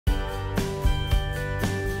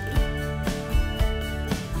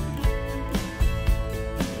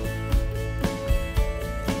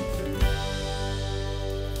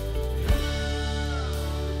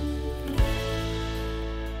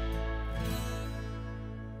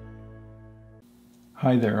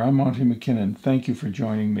Hi there, I'm Monty McKinnon. Thank you for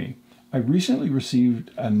joining me. I recently received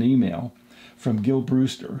an email from Gil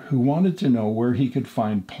Brewster who wanted to know where he could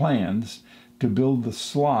find plans to build the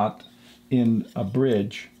slot in a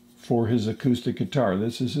bridge for his acoustic guitar.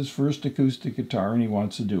 This is his first acoustic guitar and he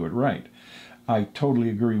wants to do it right. I totally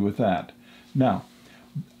agree with that. Now,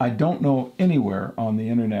 I don't know anywhere on the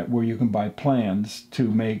internet where you can buy plans to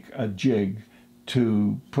make a jig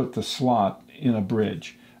to put the slot in a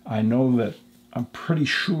bridge. I know that I'm pretty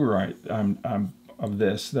sure I'm of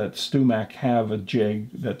this, that StewMac have a jig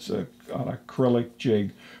that's an acrylic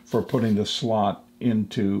jig for putting the slot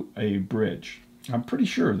into a bridge. I'm pretty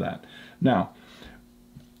sure of that. Now,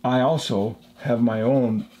 I also have my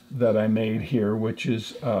own that I made here, which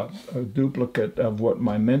is a duplicate of what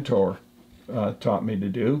my mentor taught me to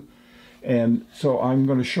do. And so I'm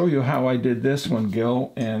going to show you how I did this one,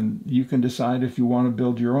 Gil, and you can decide if you want to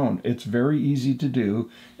build your own. It's very easy to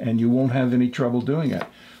do, and you won't have any trouble doing it.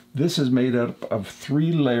 This is made up of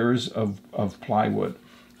 3 layers of plywood.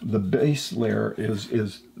 The base layer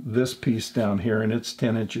is this piece down here, and it's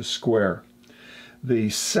 10 inches square.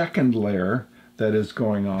 The second layer that is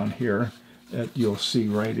going on here, that you'll see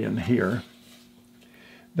right in here,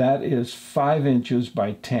 that is 5 inches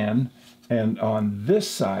by 10. And on this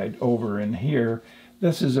side over in here,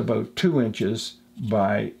 this is about 2 inches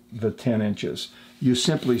by the 10 inches. You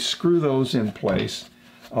simply screw those in place,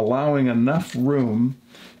 allowing enough room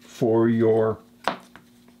for your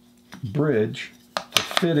bridge to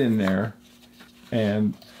fit in there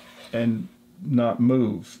and not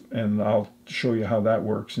move. And I'll show you how that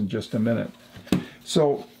works in just a minute.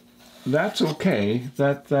 So that's okay.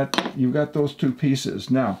 That you've got those 2 pieces.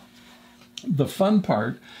 Now, the fun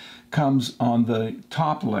part comes on the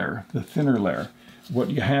top layer, the thinner layer. What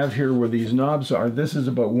you have here where these knobs are, this is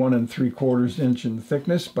about 1 3/4 inch in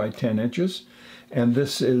thickness by 10 inches. And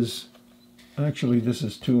this is, actually this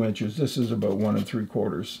is 2 inches. This is about 1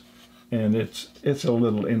 3/4. And it's a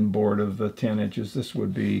little inboard of the 10 inches. This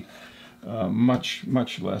would be much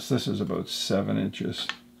less. This is about 7 inches.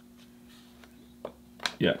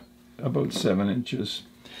 Yeah, about 7 inches.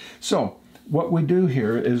 So what we do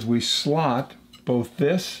here is we slot both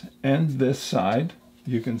this and this side.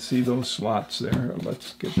 You can see those slots there.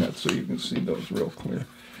 Let's get that so you can see those real clear.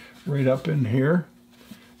 Right up in here.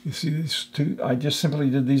 You see these 2, I just simply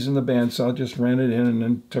did these in the bandsaw, just ran it in and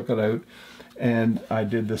then took it out. And I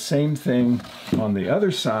did the same thing on the other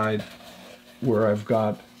side where I've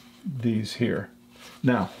got these here.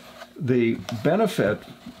 Now, the benefit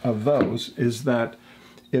of those is that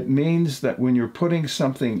it means that when you're putting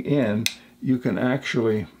something in, you can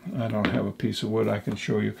actually, I don't have a piece of wood I can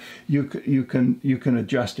show you, you can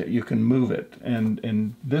adjust it, you can move it.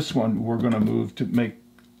 And this one we're going to move to make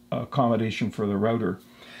accommodation for the router.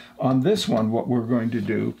 On this one, what we're going to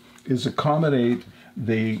do is accommodate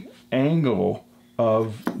the angle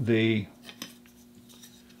of the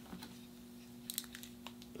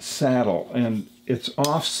saddle, and it's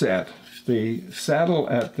offset. The saddle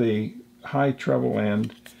at the high treble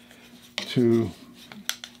end to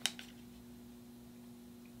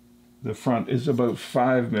the front is about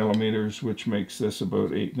 5 millimeters, which makes this about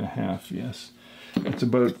 8.5. Yes, it's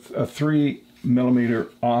about a 3 millimeter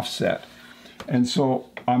offset. And so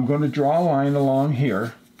I'm going to draw a line along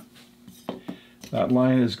here. That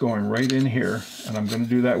line is going right in here, and I'm going to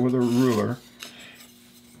do that with a ruler.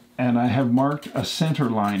 And I have marked a center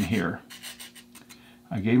line here.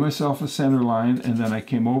 I gave myself a center line, and then I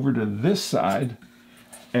came over to this side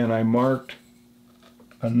and I marked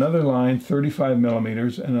another line 35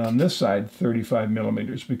 millimeters, and on this side 35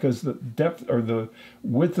 millimeters, because the depth or the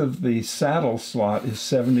width of the saddle slot is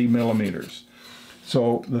 70 millimeters.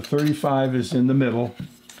 So the 35 is in the middle,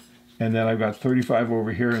 and then I've got 35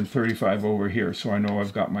 over here and 35 over here, so I know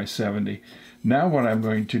I've got my 70. Now what I'm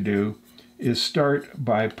going to do is start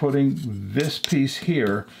by putting this piece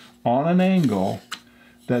here on an angle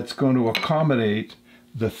that's going to accommodate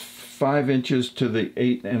the 5 inches to the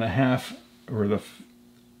 8.5, or the,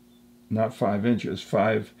 not 5 inches,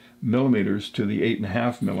 5 millimeters to the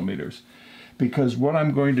 8.5 millimeters. Because what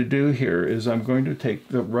I'm going to do here is I'm going to take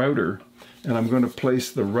the router and I'm going to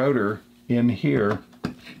place the router in here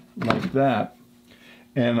like that.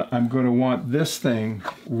 And I'm going to want this thing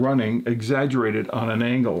running exaggerated on an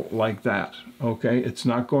angle like that. Okay, it's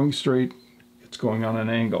not going straight, it's going on an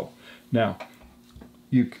angle. Now,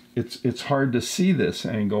 it's hard to see this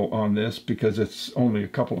angle on this because it's only a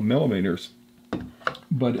couple of millimeters,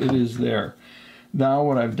 but it is there. Now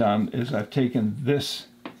what I've done is I've taken this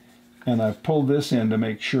and I've pulled this in to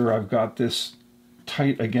make sure I've got this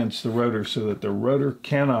tight against the rotor so that the rotor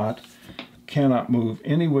cannot cannot move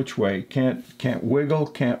any which way, can't wiggle,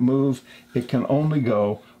 can't move. It can only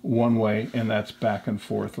go one way, and that's back and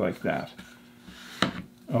forth like that.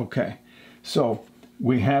 Okay, so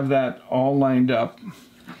we have that all lined up,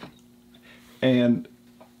 and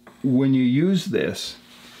when you use this,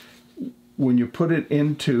 when you put it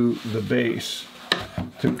into the base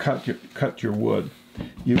to cut your wood,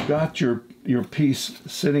 you've got your piece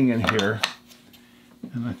sitting in here,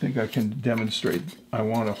 and I think I can demonstrate. I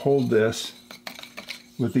want to hold this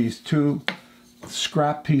with these two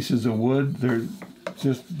scrap pieces of wood. They're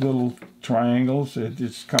just little triangles. They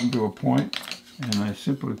just come to a point, and I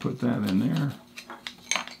simply put that in there.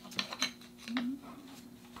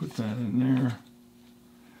 Put that in there,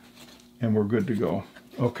 and we're good to go.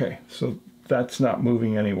 Okay, so that's not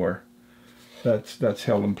moving anywhere. That's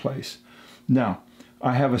held in place. Now,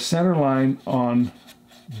 I have a center line on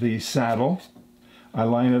the saddle. I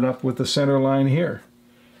line it up with the center line here.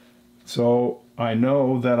 So I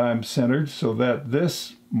know that I'm centered, so that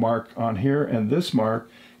this mark on here and this mark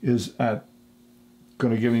is going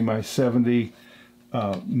to give me my 70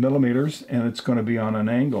 millimeters, and it's going to be on an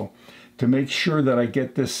angle. To make sure that I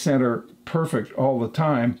get this center perfect all the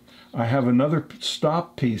time, I have another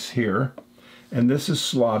stop piece here, and this is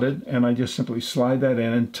slotted, and I just simply slide that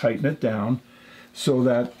in and tighten it down so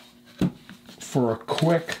that for a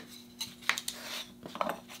quick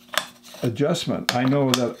adjustment, I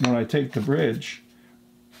know that when I take the bridge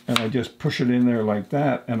and I just push it in there like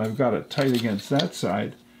that, and I've got it tight against that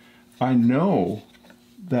side, I know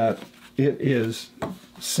that it is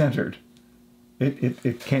centered.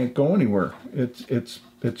 It can't go anywhere. It's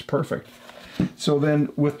perfect. So then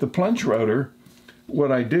with the plunge router,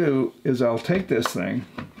 what I do is I'll take this thing,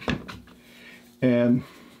 and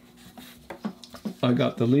I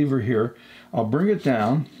got the lever here. I'll bring it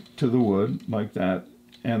down to the wood like that,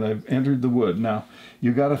 and I've entered the wood. Now,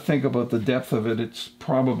 you got to think about the depth of it. It's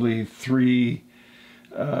probably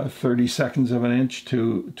 30/32 of an inch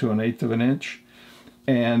to an eighth of an inch.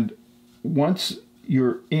 And once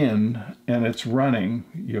you're in and it's running,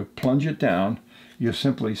 you plunge it down, you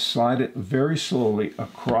simply slide it very slowly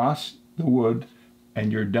across the wood,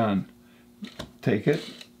 and you're done. Take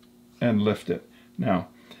it and lift it. Now,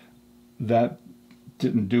 that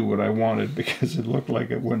didn't do what I wanted because it looked like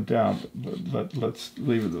it went down. Let's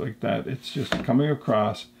leave it like that. It's just coming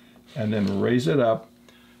across, and then raise it up,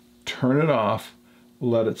 turn it off,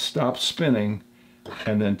 let it stop spinning,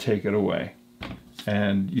 and then take it away.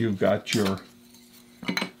 And you've got your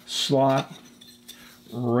slot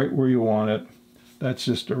right where you want it. That's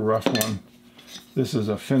just a rough one. This is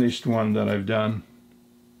a finished one that I've done,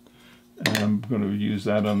 and I'm going to use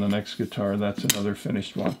that on the next guitar. That's another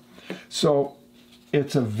finished one. So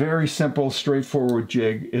it's a very simple, straightforward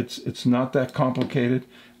jig. It's not that complicated.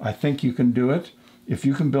 I think you can do it. If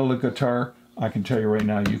you can build a guitar, I can tell you right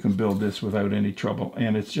now, you can build this without any trouble.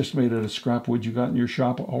 And it's just made out of scrap wood you got in your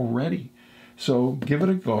shop already. So give it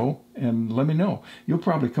a go and let me know. You'll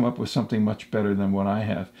probably come up with something much better than what I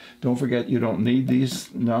have. Don't forget, you don't need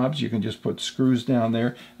these knobs. You can just put screws down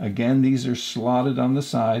there. Again, these are slotted on the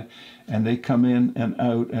side, and they come in and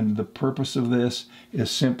out. And the purpose of this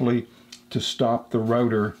is simply to stop the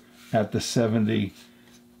router at the 70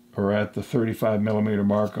 or at the 35 millimeter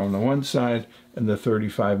mark on the one side and the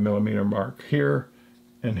 35 millimeter mark here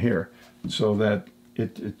and here, so that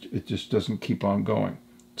it just doesn't keep on going.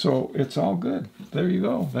 So it's all good. There you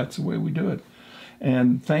go. That's the way we do it.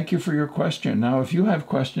 And thank you for your question. Now, if you have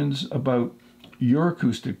questions about your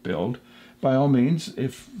acoustic build, by all means,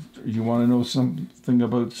 if you want to know something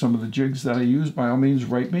about some of the jigs that I use, by all means,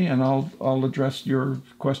 write me, and I'll address your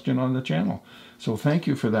question on the channel. So thank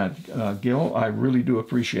you for that, Gil. I really do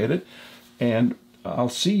appreciate it. And I'll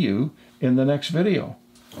see you in the next video.